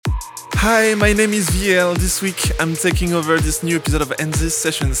Hi, my name is VL. This week I'm taking over this new episode of NZIS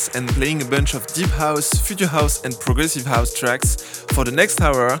Sessions and playing a bunch of deep house, future house and progressive house tracks for the next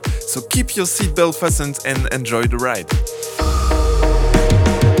hour, so keep your seatbelt fastened and enjoy the ride.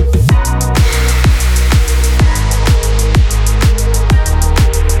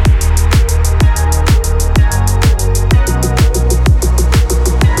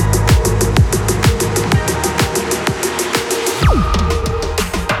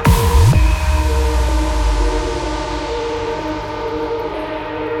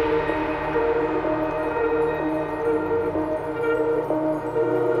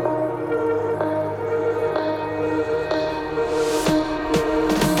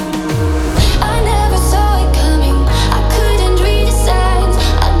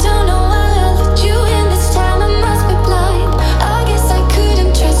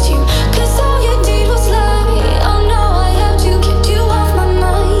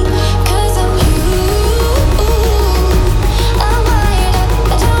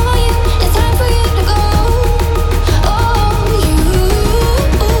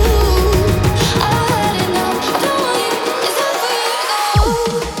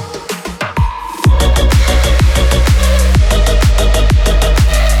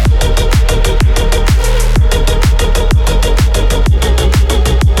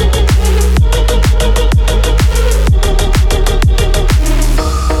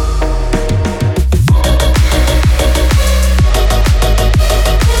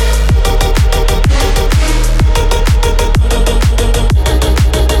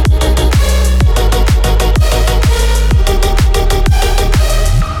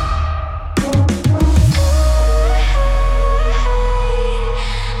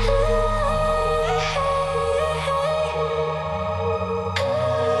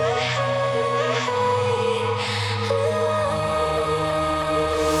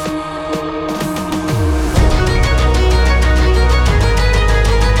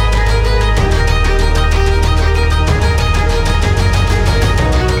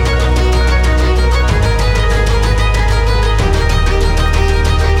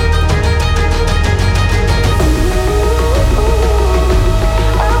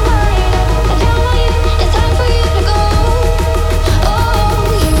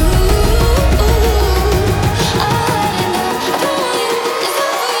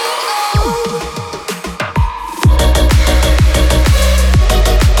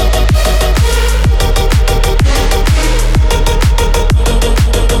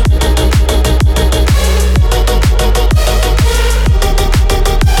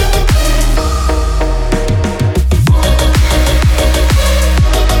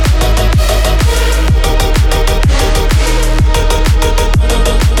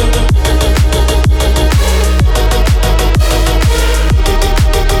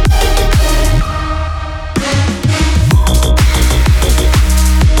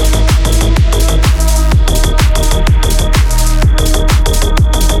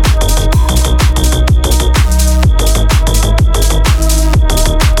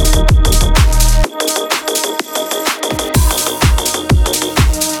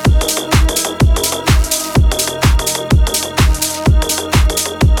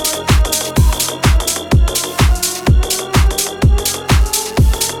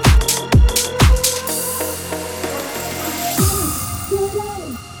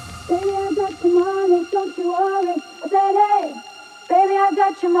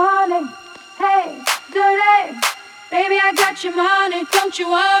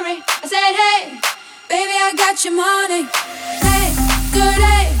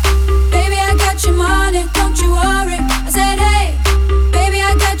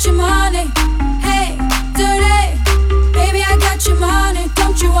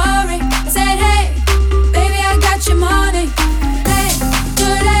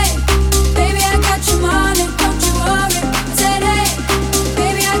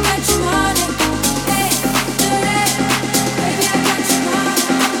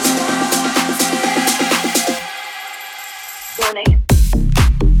 Money.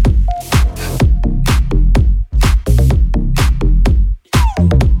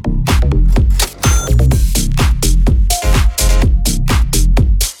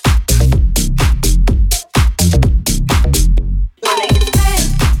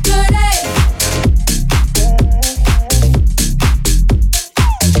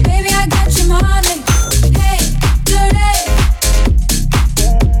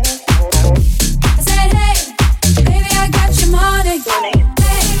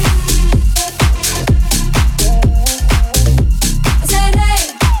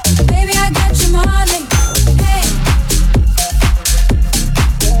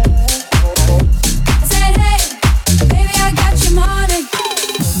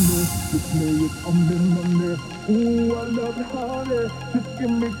 honey. Just give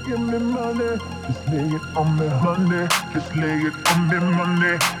me money. Just lay it on me, honey. Just lay it on me,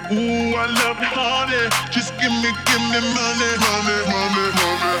 money. Ooh, I love it, honey. Just give me money, money, money,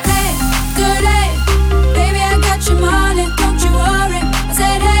 money. Hey, dirty, baby, I got your money. Don't you worry. I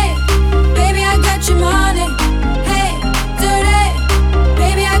said, hey, baby, I got your money. Hey, dirty,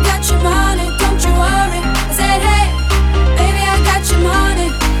 baby, I got your money. Don't you worry. I said, hey, baby, I got your money.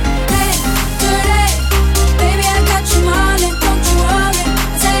 Hey, dirty, baby, I got your money. Don't you worry.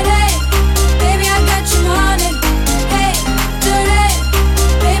 I said, hey, baby, I got your money. Hey, dirty,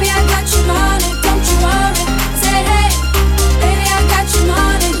 baby, I got your money. Don't you worry. I said, hey, baby, I got your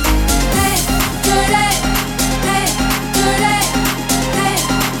money. Hey, dirty, hey, dirty, hey,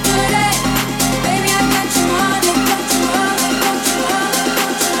 dirty, baby, I got your money. Don't you worry, don't you worry,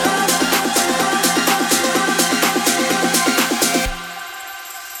 don't you worry, don't you worry.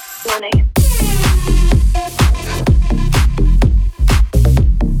 Money.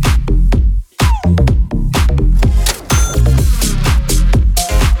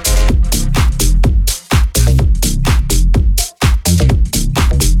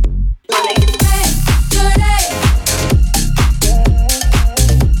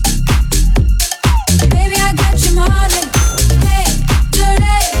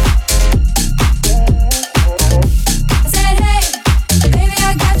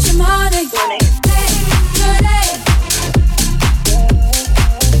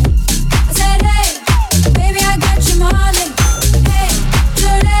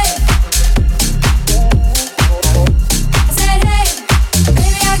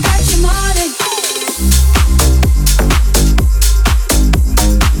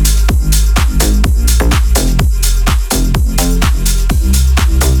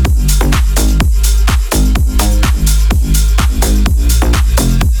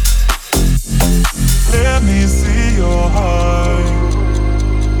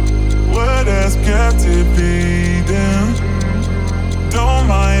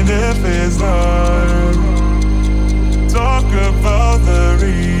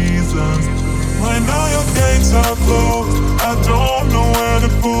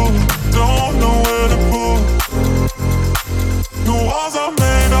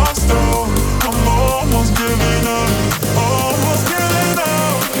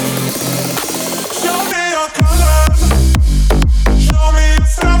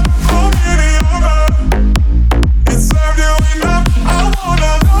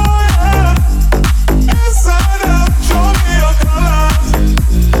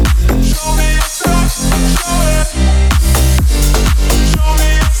 Show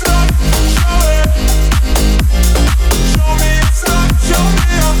me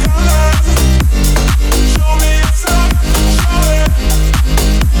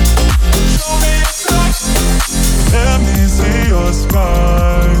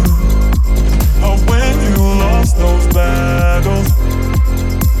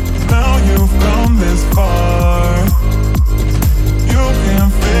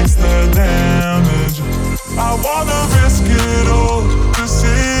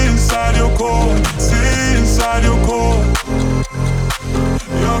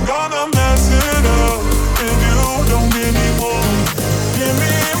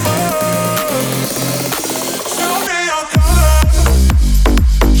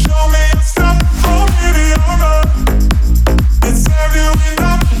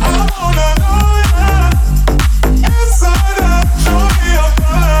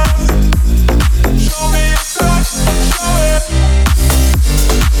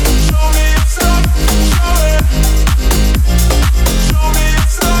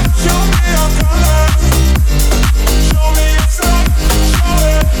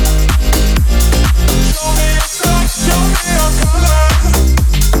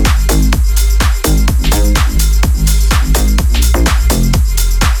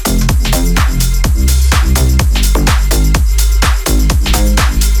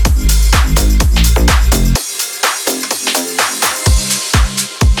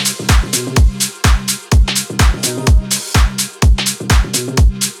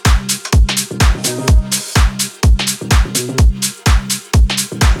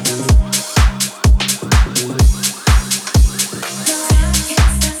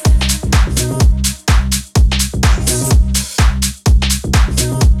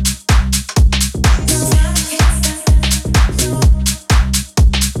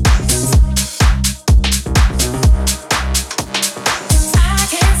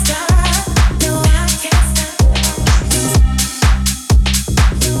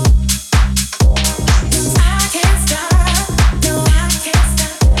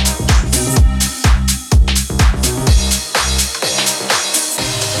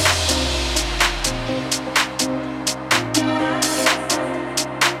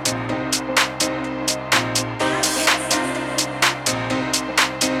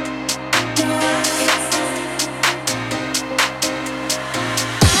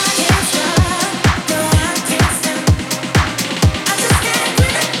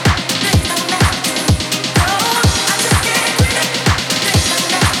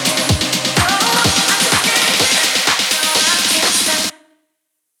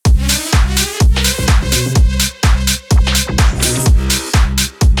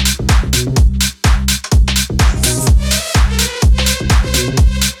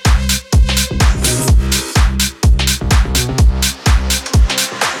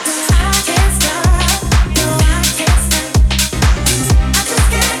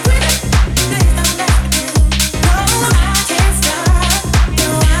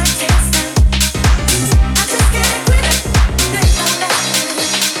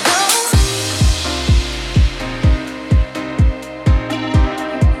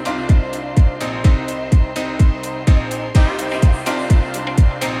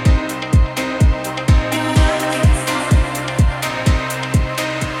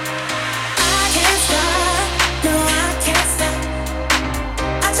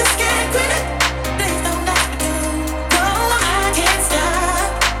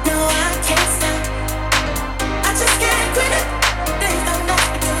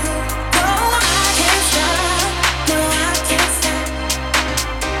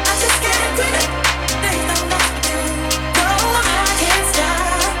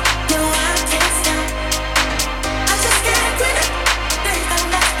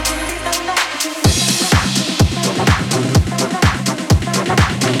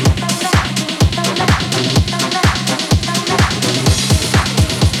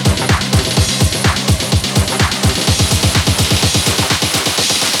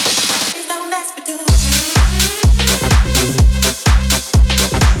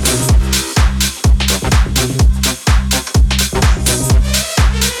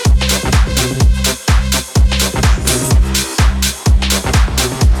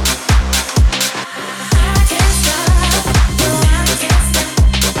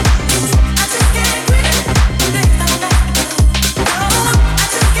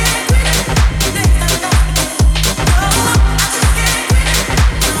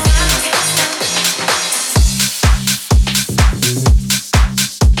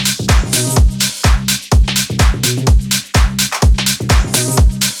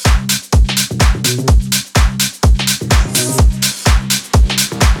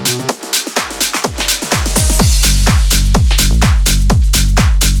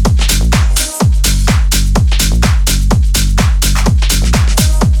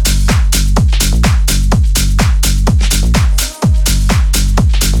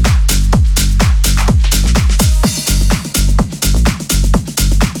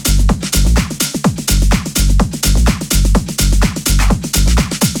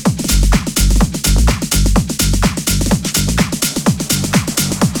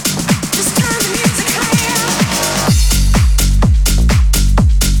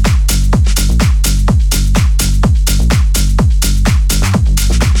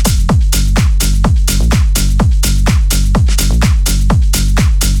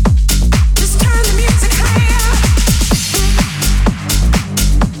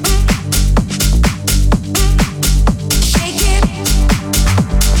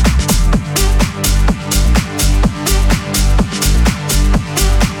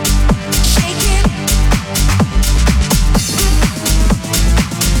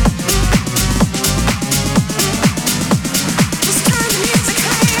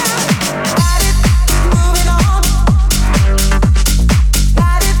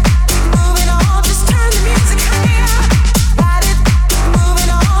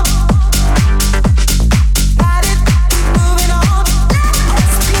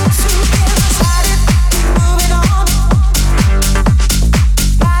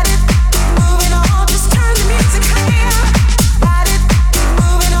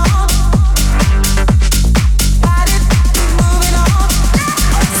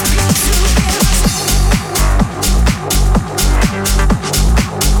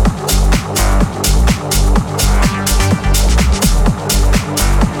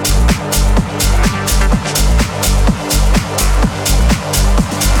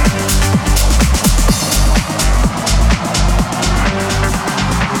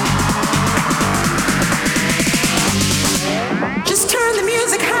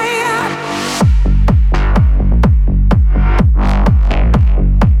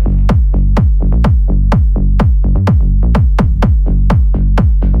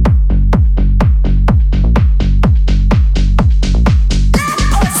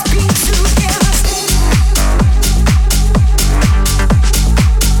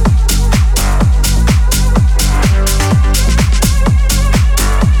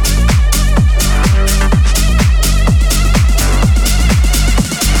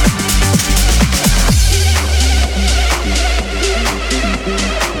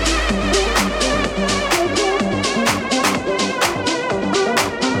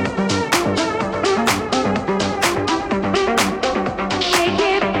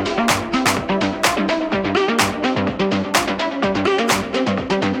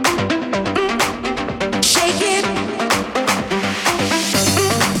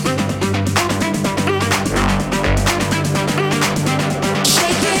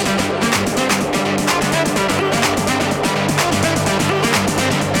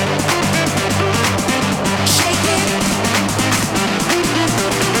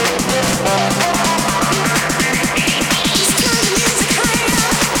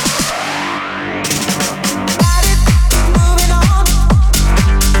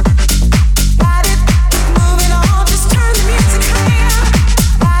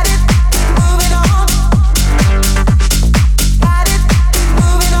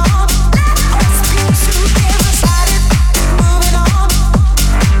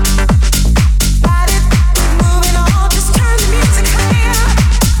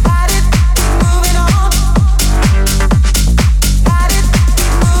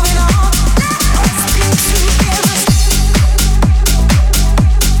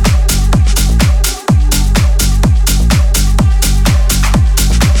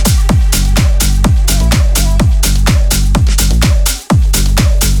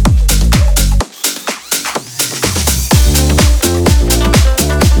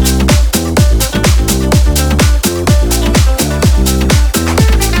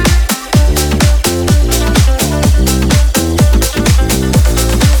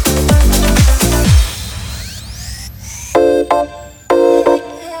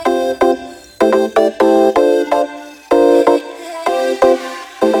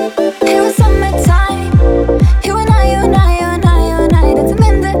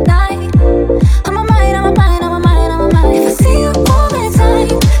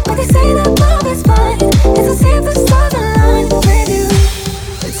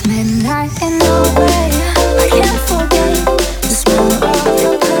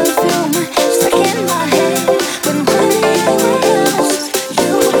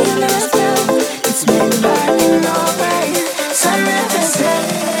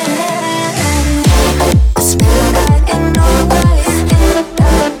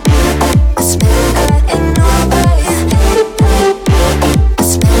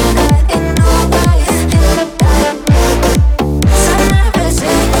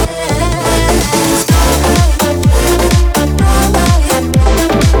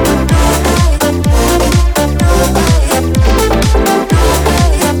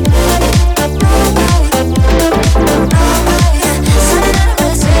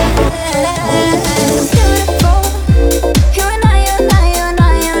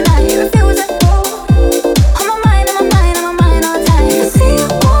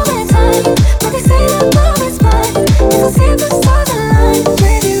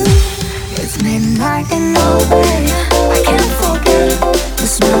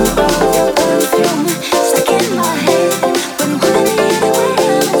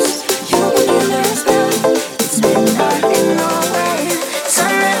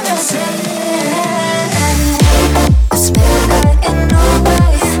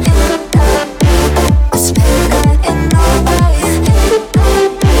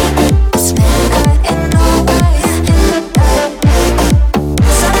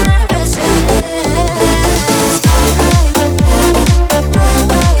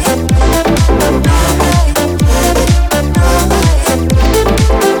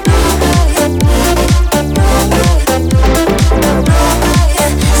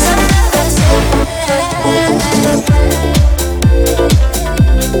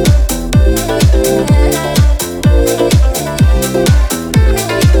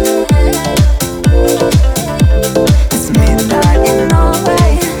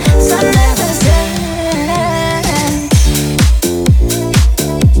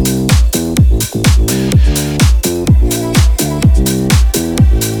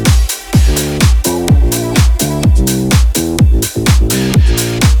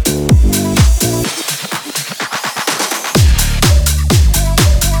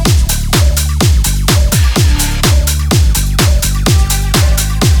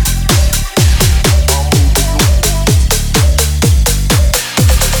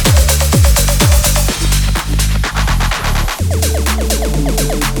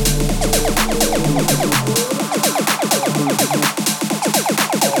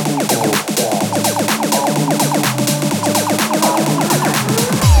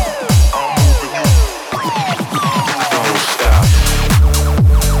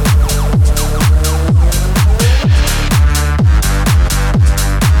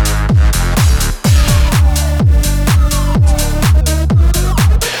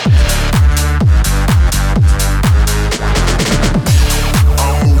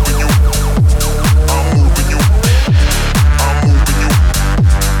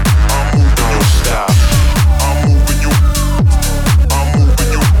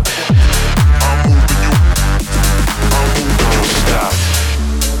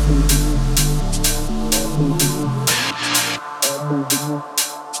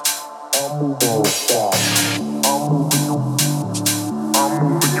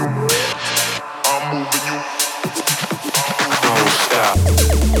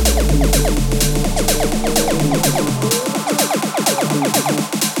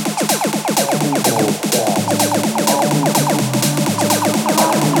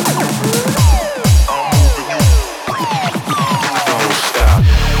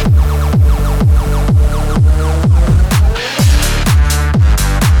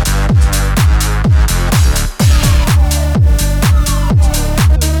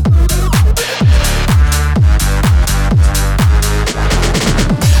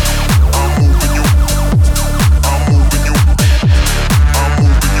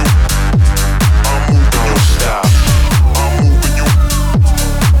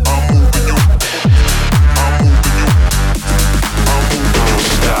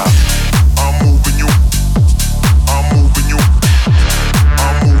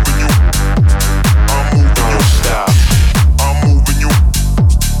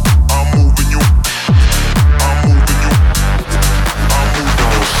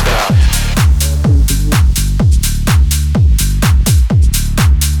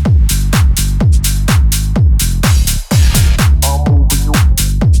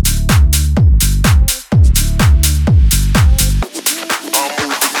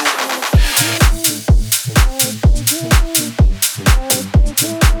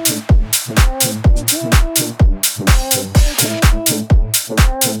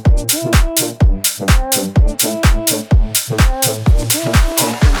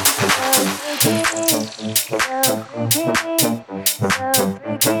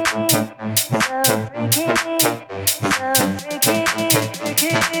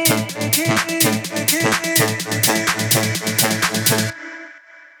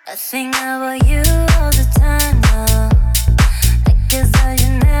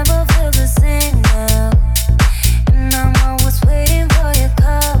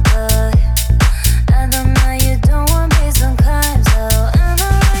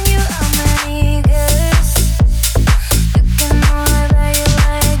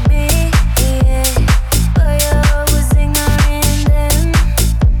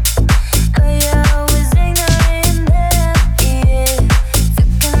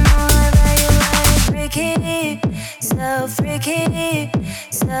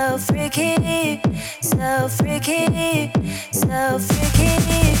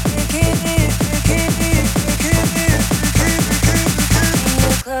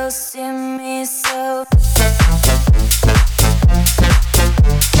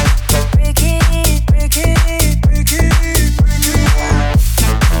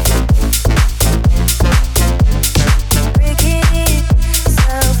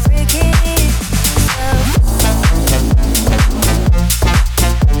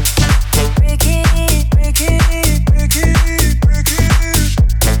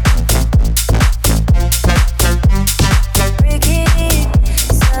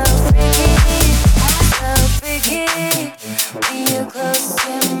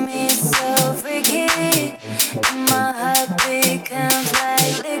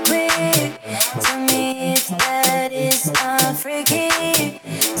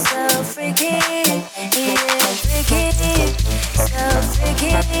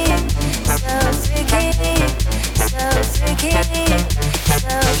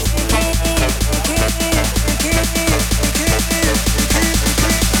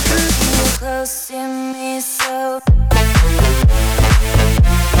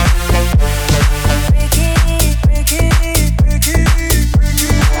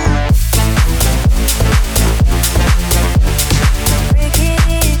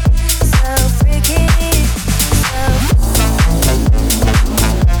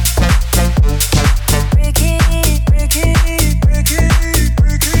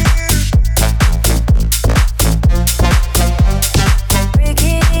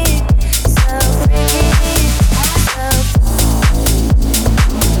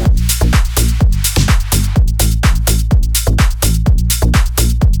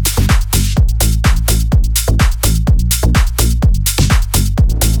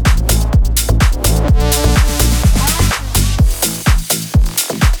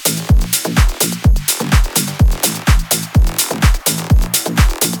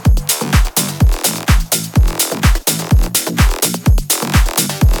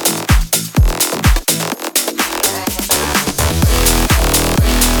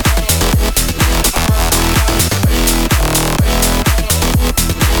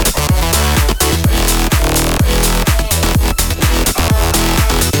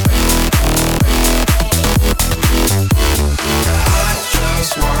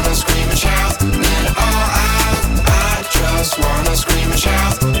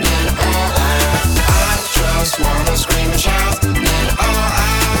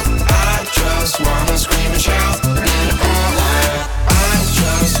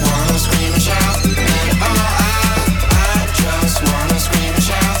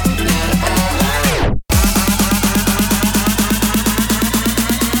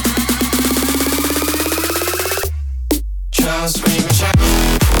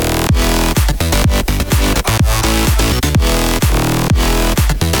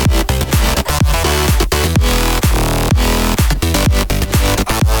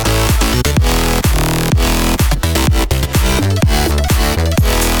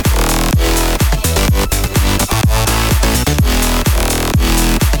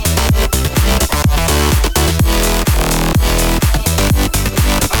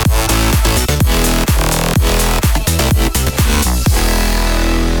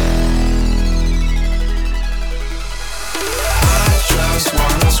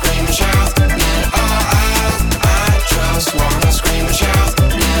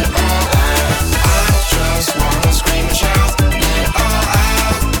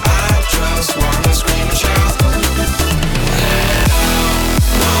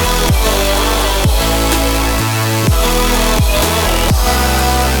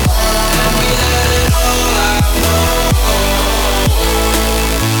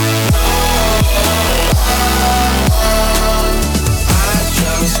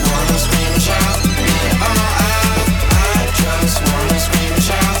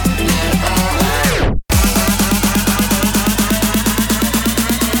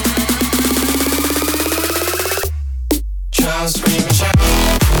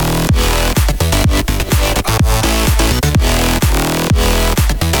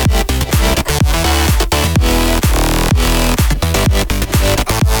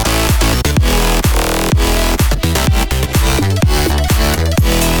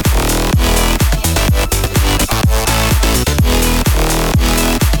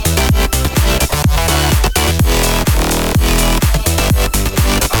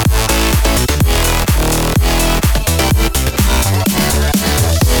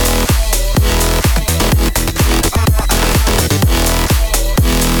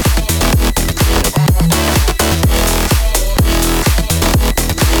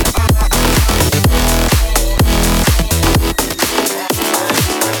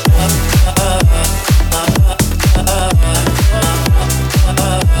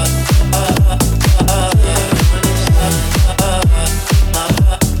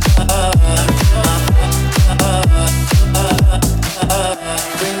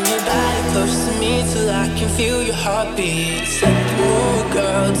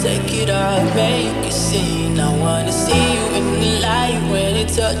take it off, make a scene. I wanna see you in the light when it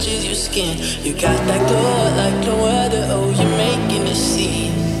touches your skin. You got that glow like no other, oh, you're making a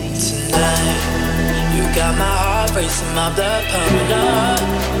scene tonight. You got my heart racing, my blood pumping up.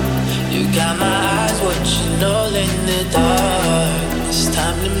 You got my eyes watching all in the dark. It's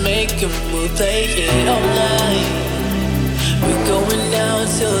time to make a move, play it all night. We're going down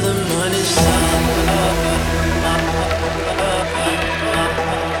till the morning sun.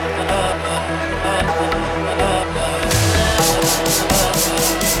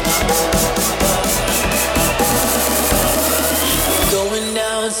 Going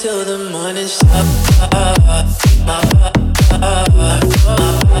down till the morning sun.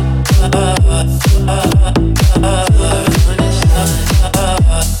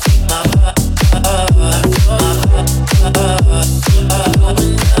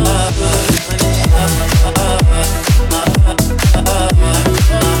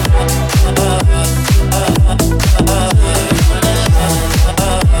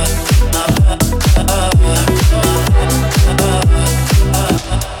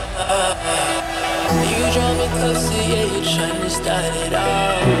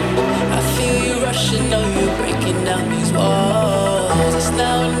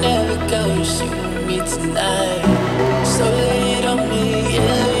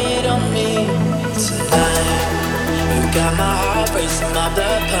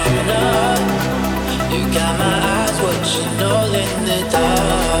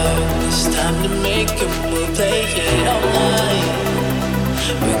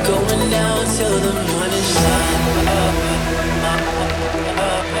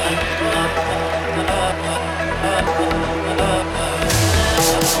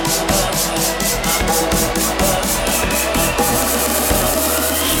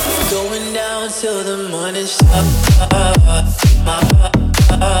 Till the morning sun.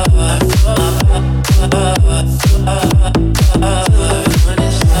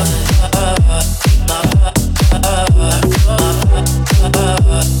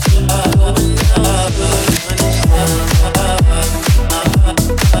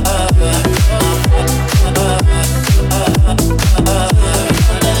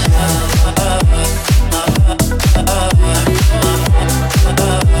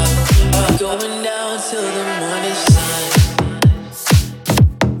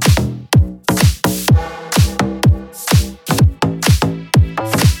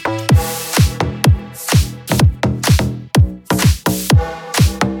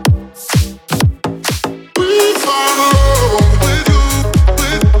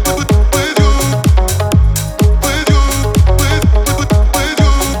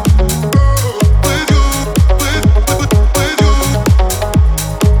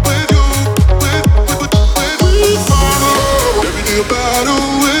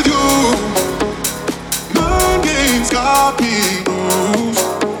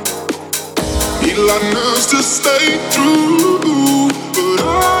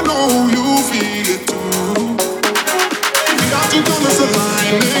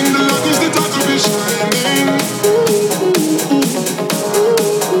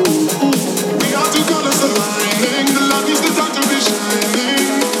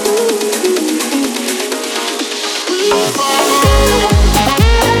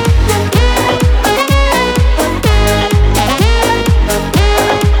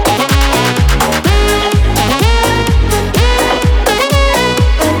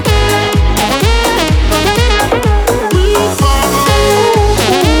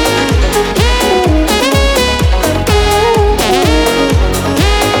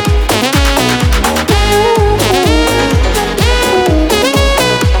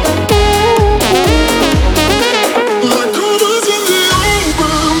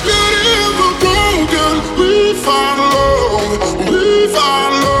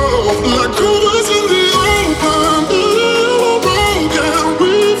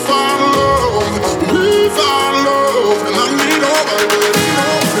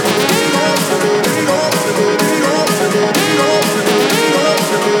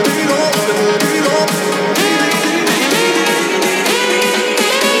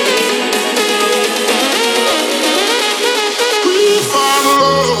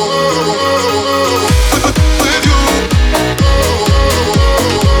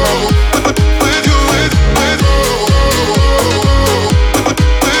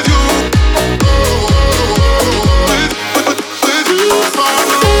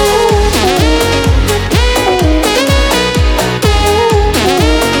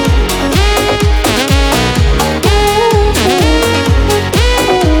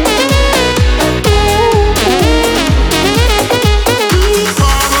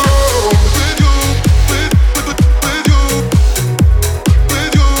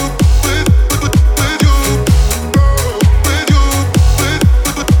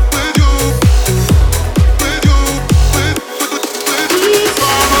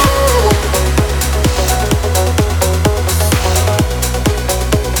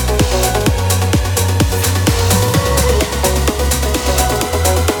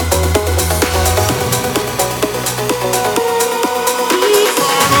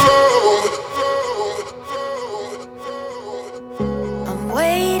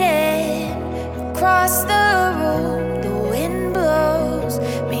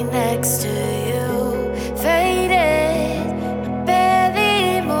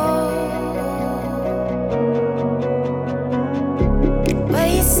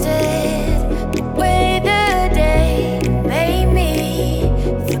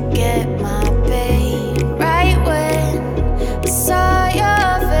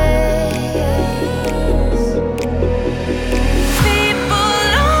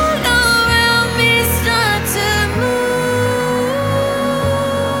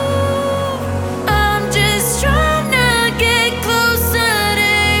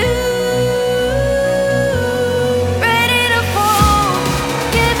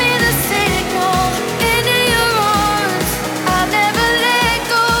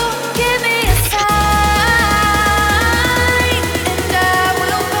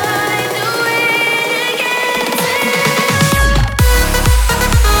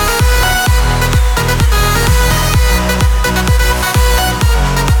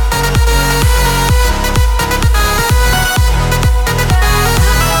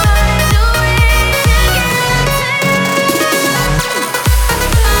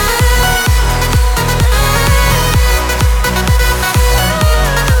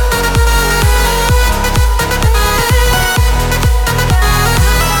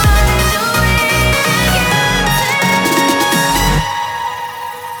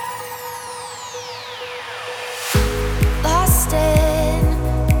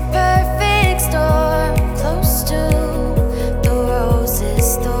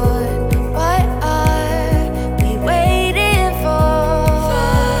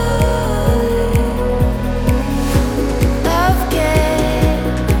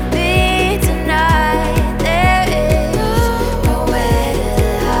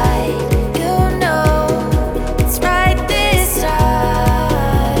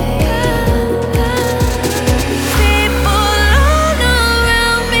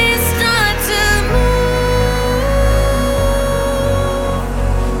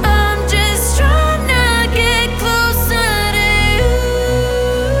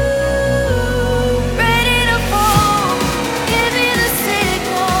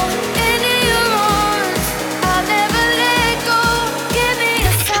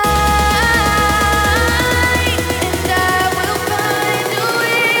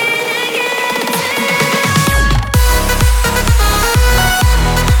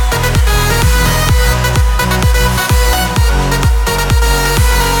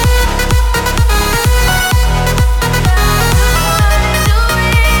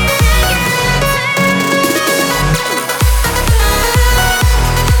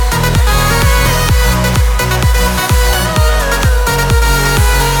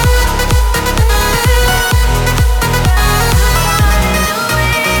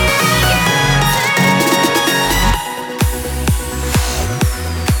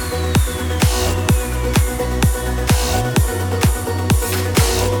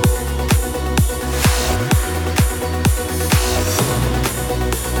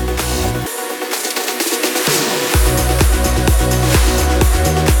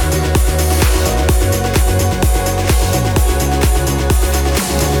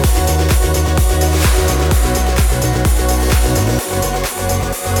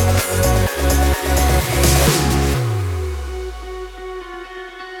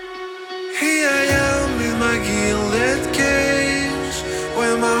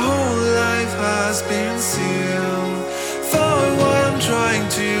 been sealed. For what I'm trying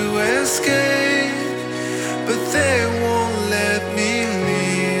to escape, but they won't let me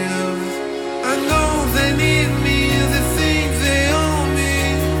leave. I know they need me, they think they own me,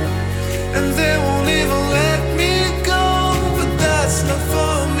 and they won't even let me go. But that's not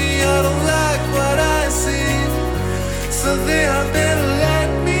for me, I don't like what I see, so they are better let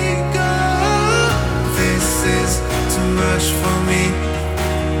me go. This is too much for me,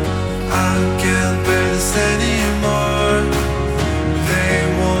 I can't bear this anymore. They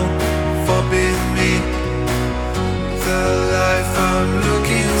won't forbid me the life I'm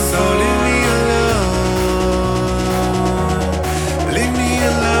looking for. So leave me alone, leave me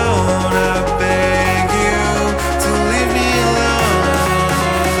alone, I beg you to leave me alone.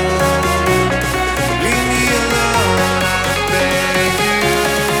 Leave me alone, I beg you.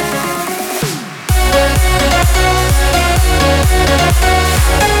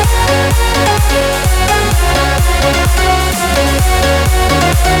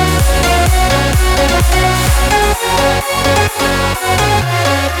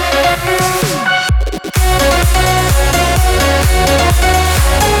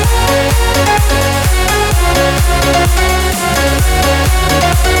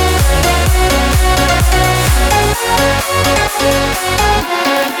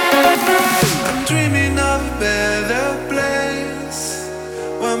 I'm dreaming of a better place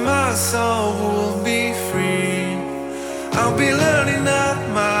where my soul will be free. I'll be learning at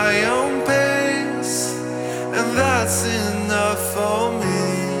my own pace, and that's enough for me.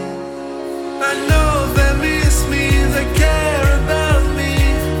 I know they miss me, they care about me.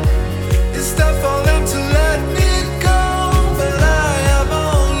 It's tough for them to let me go, but I have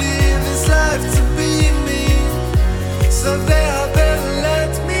only this life to be me, so they are better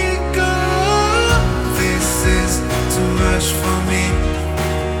let me go. This is too much for me,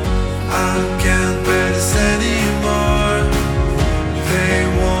 I can't bear this anymore. They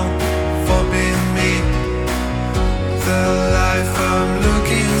won't forbid me the life I'm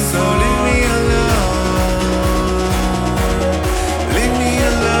looking for. So leave me alone, leave me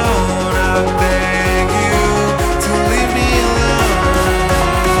alone, I beg you to leave me alone.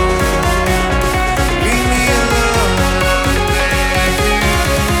 Leave me alone, I beg you.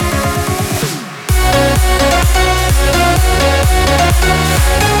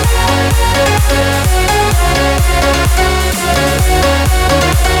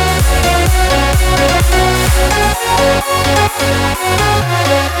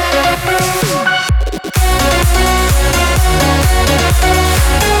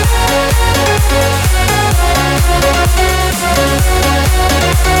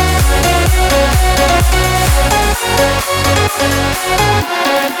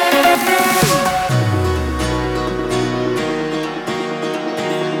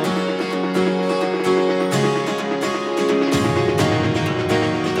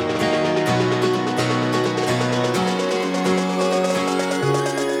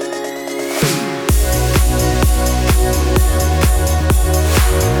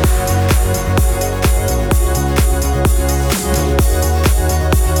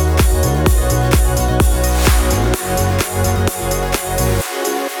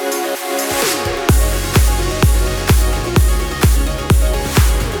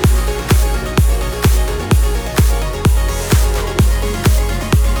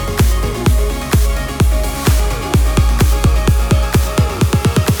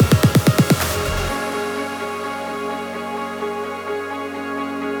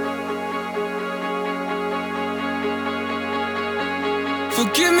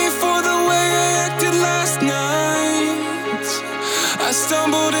 Forgive me for the way I acted last night. I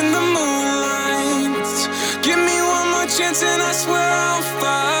stumbled in the moonlight. Give me one more chance and I swear I'll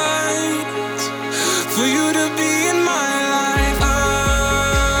fight for you to be in my life. I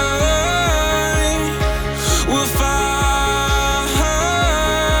will fight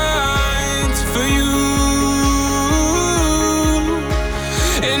for you,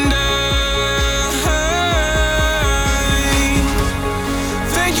 and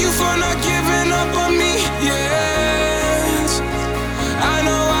thank you for not giving up on me. Yes, I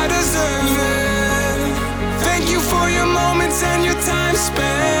know I deserve it. Thank you for your moments and your time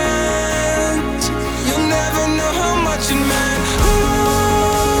spent. You'll never know how much it meant.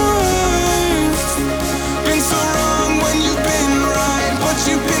 I've been so wrong when you've been right, but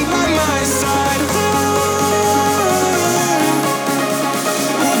you've been by my side.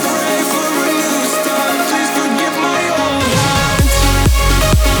 We'll break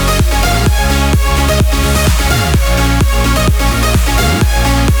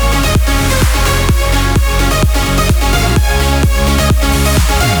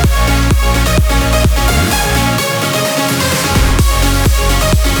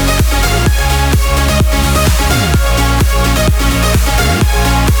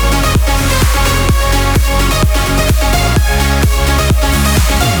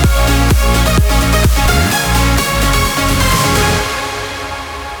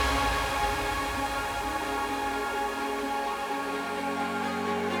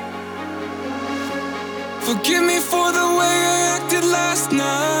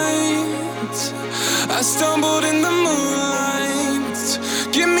stumbled in the moonlight.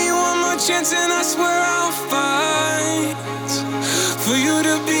 Give me one more chance and I swear I'll fight for you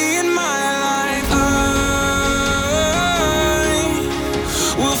to be in my life. I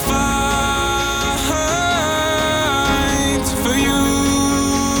will fight for you,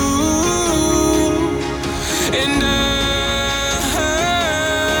 and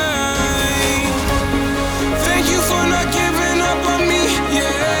thank you for not giving up on me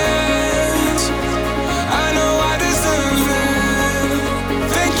yet. I know I deserve it.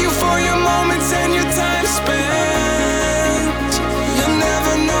 Thank you for your moments and your time spent. You'll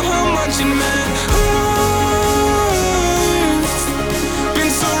never know how much it meant. Ooh,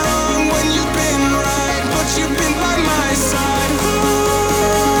 been so wrong when you've been right, but you've been by my side.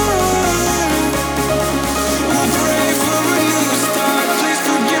 We'll pray for a new start. Please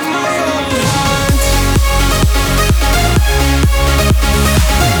forgive my old heart.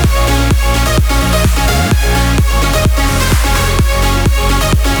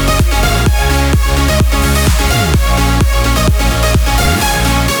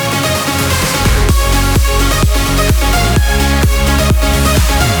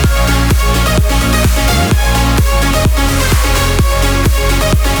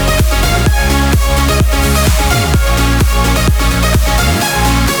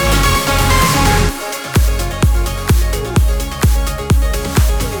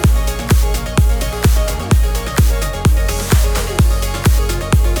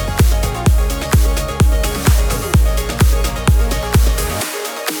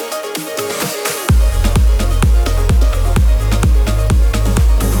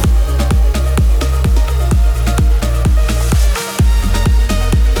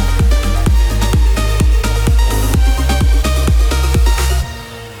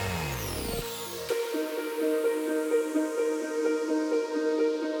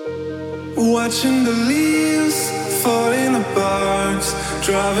 Watching the leaves falling apart,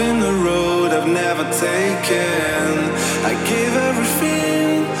 driving the road I've never taken. I gave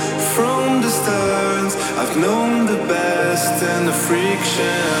everything from the start. I've known the best and the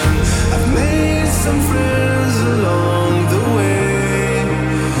friction. I've made some friends along the way,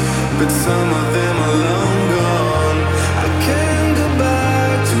 but some of them are long gone. I can't go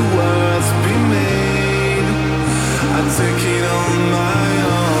back to what's been made. I take it on my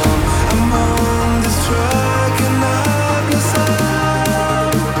own. I'm on this track and I'm the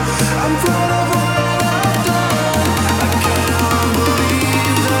sound. I'm proud of what I've done. I can't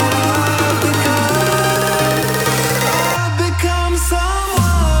believe that I've become someone.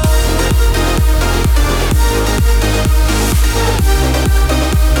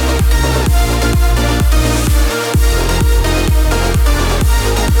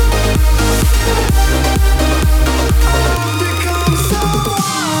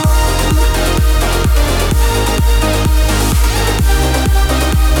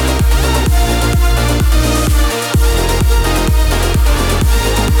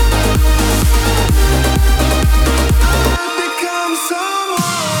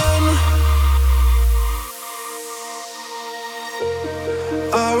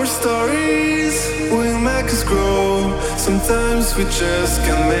 Our stories will make us grow. Sometimes we just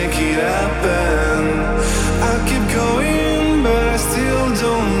can't make it happen. I keep going, but I still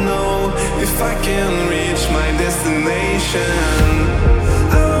don't know if I can reach my destination.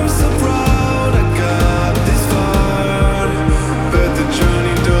 I'm so proud I got this far, but the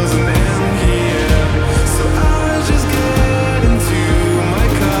journey doesn't end here. So I'll just get into my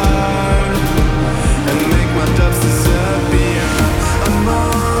car and make my doubts disappear. I'm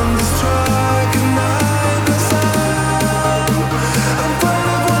on this track and I'm the sound. I'm proud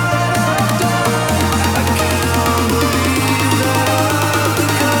of what I've done. I can't believe that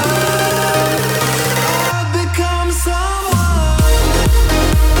I've become someone.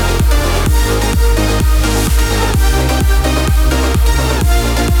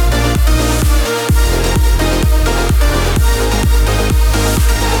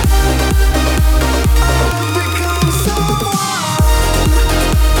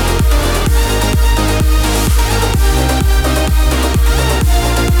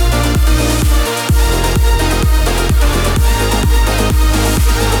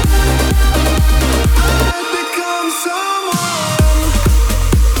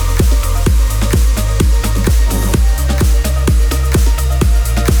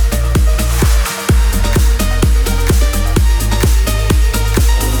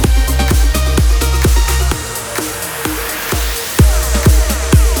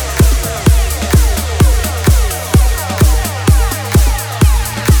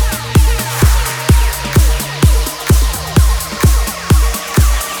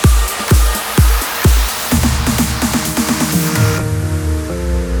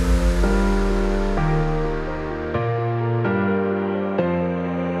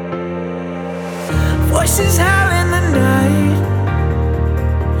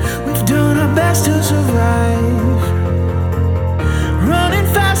 fast to survive, running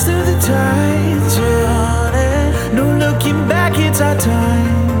fast through the tides, yeah. No looking back, it's our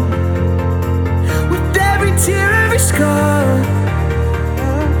time. With every tear, every scar,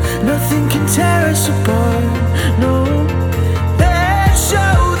 nothing can tear us apart, no. Let's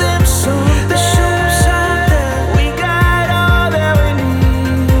show them something. We got all that we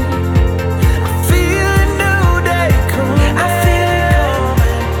need. I feel a new day coming. I feel it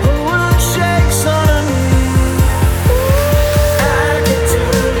coming. The world shakes underneath. I can do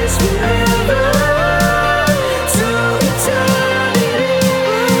this forever, to eternity.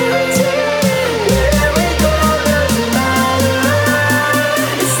 Where we go doesn't matter,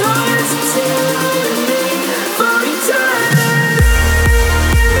 as long as it's you and me for eternity.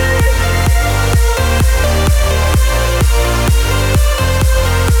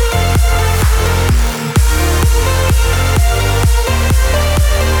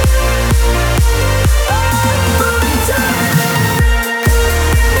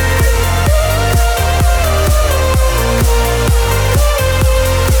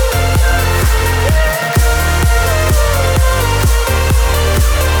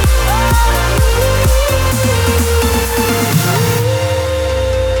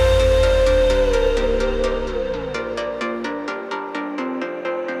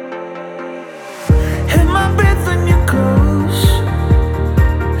 And my breath when you're close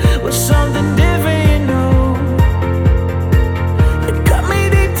was something different, you know. It cut me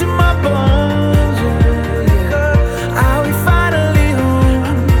deep to my bones, yeah. Are we finally home?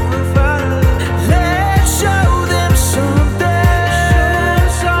 Let's show them something.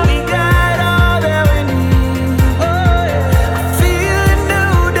 We got all that we need. I feel a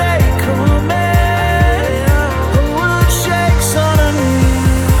new day coming. The world shakes underneath.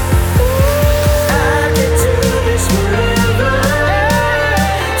 I can do this forever,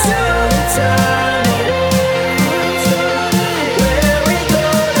 to eternity. Where we go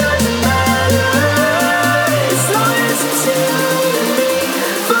doesn't matter, as long as it's you and me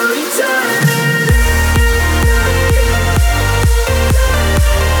for eternity.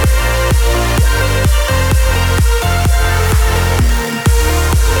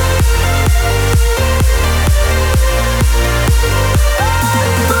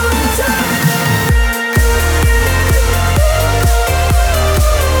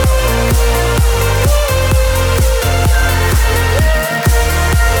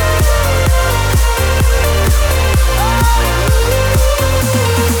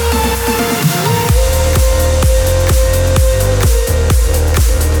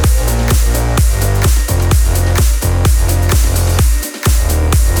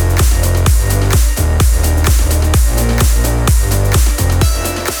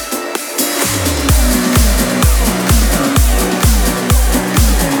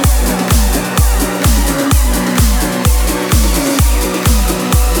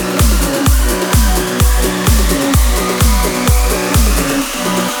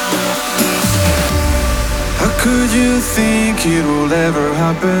 How could you think it will ever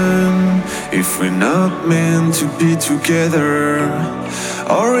happen if we're not meant to be together?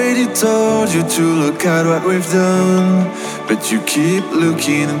 Already told you to look at what we've done, but you keep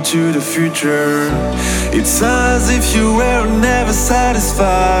looking into the future. It's as if you were never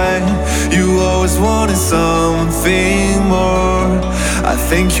satisfied. You always wanted something more. I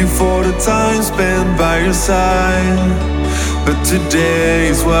thank you for the time spent by your side, but today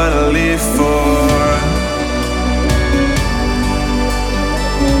is what I live for.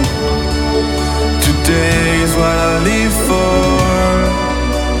 Today is what I live for.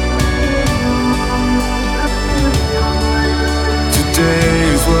 Today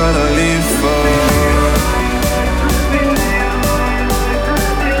is what I live for.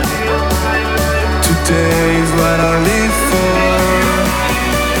 Today is what I live for.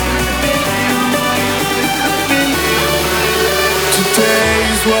 Today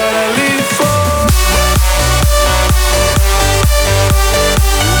is what I live for.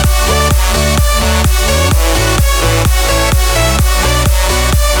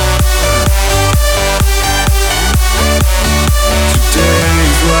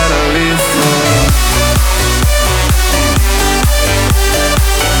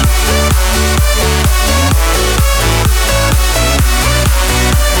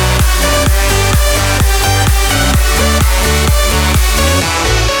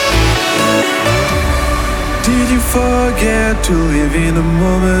 Forget to live in the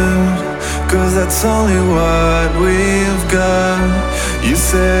moment, 'cause that's only what we've got. You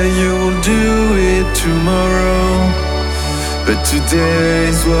say you will do it tomorrow, but today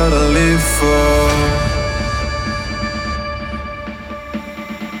is what I live for.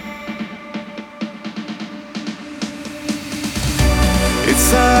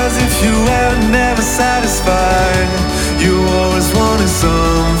 It's as if you were never satisfied. You always wanted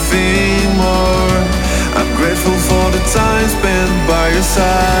something more. I'm grateful for the time spent by your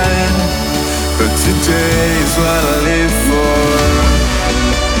side, but today is what I live for.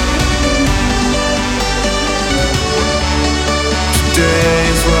 Today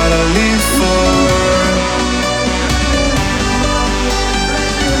is what I live for.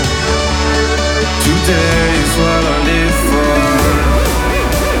 Today is what I live for.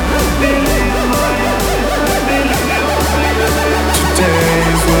 Today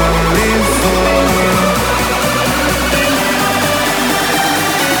is what I live for.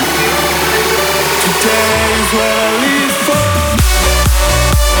 Today is what I live for.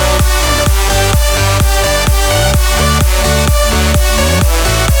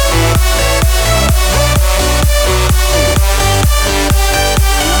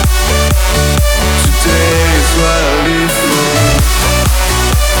 Today is what I live for.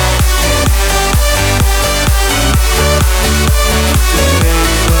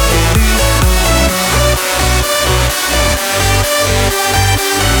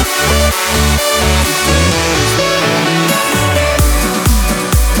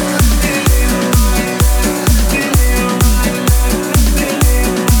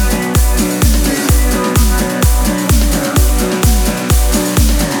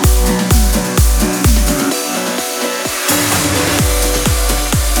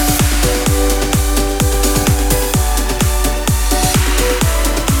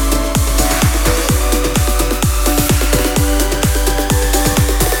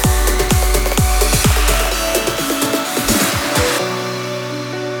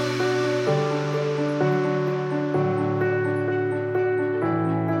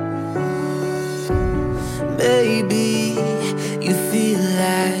 Maybe you feel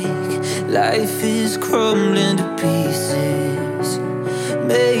like life is crumbling to pieces.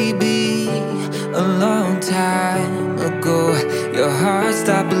 Maybe a long time ago your heart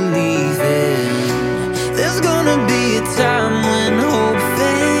stopped believing. There's gonna be a time when hope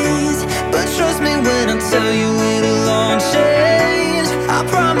fades, but trust me when I tell you it'll all change. I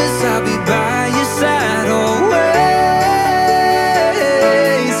promise I'll be by your side always.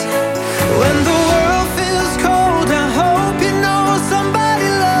 When the world feels cold, I hope you know somebody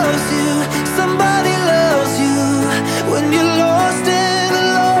loves you. Somebody loves you. When you're lost and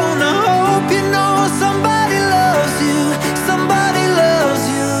alone, I hope you know somebody loves you. Somebody loves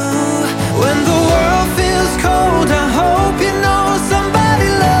you. When the world feels cold, I hope you know somebody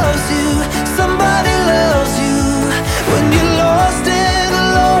loves you. Somebody loves you. When you're lost and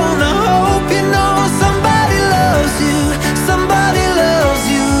alone, I hope you know somebody loves you. Somebody loves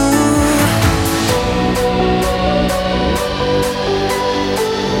you.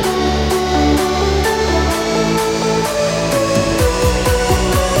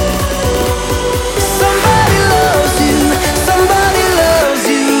 Somebody loves you. Somebody loves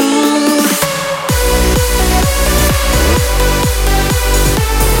you.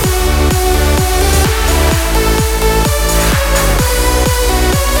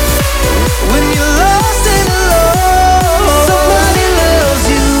 When you're lost and alone, somebody loves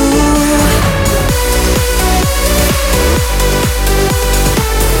you.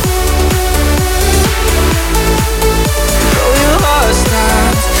 Though your heart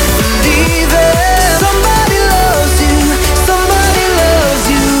stops believing, somebody loves you. Somebody loves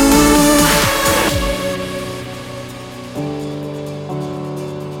you.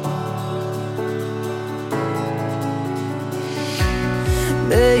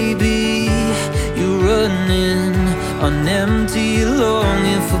 Maybe you're running on empty,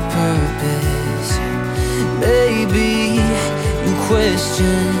 longing for purpose. Maybe you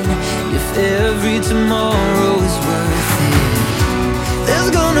question if every tomorrow is worth it.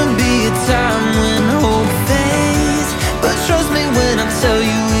 There's gonna be a time when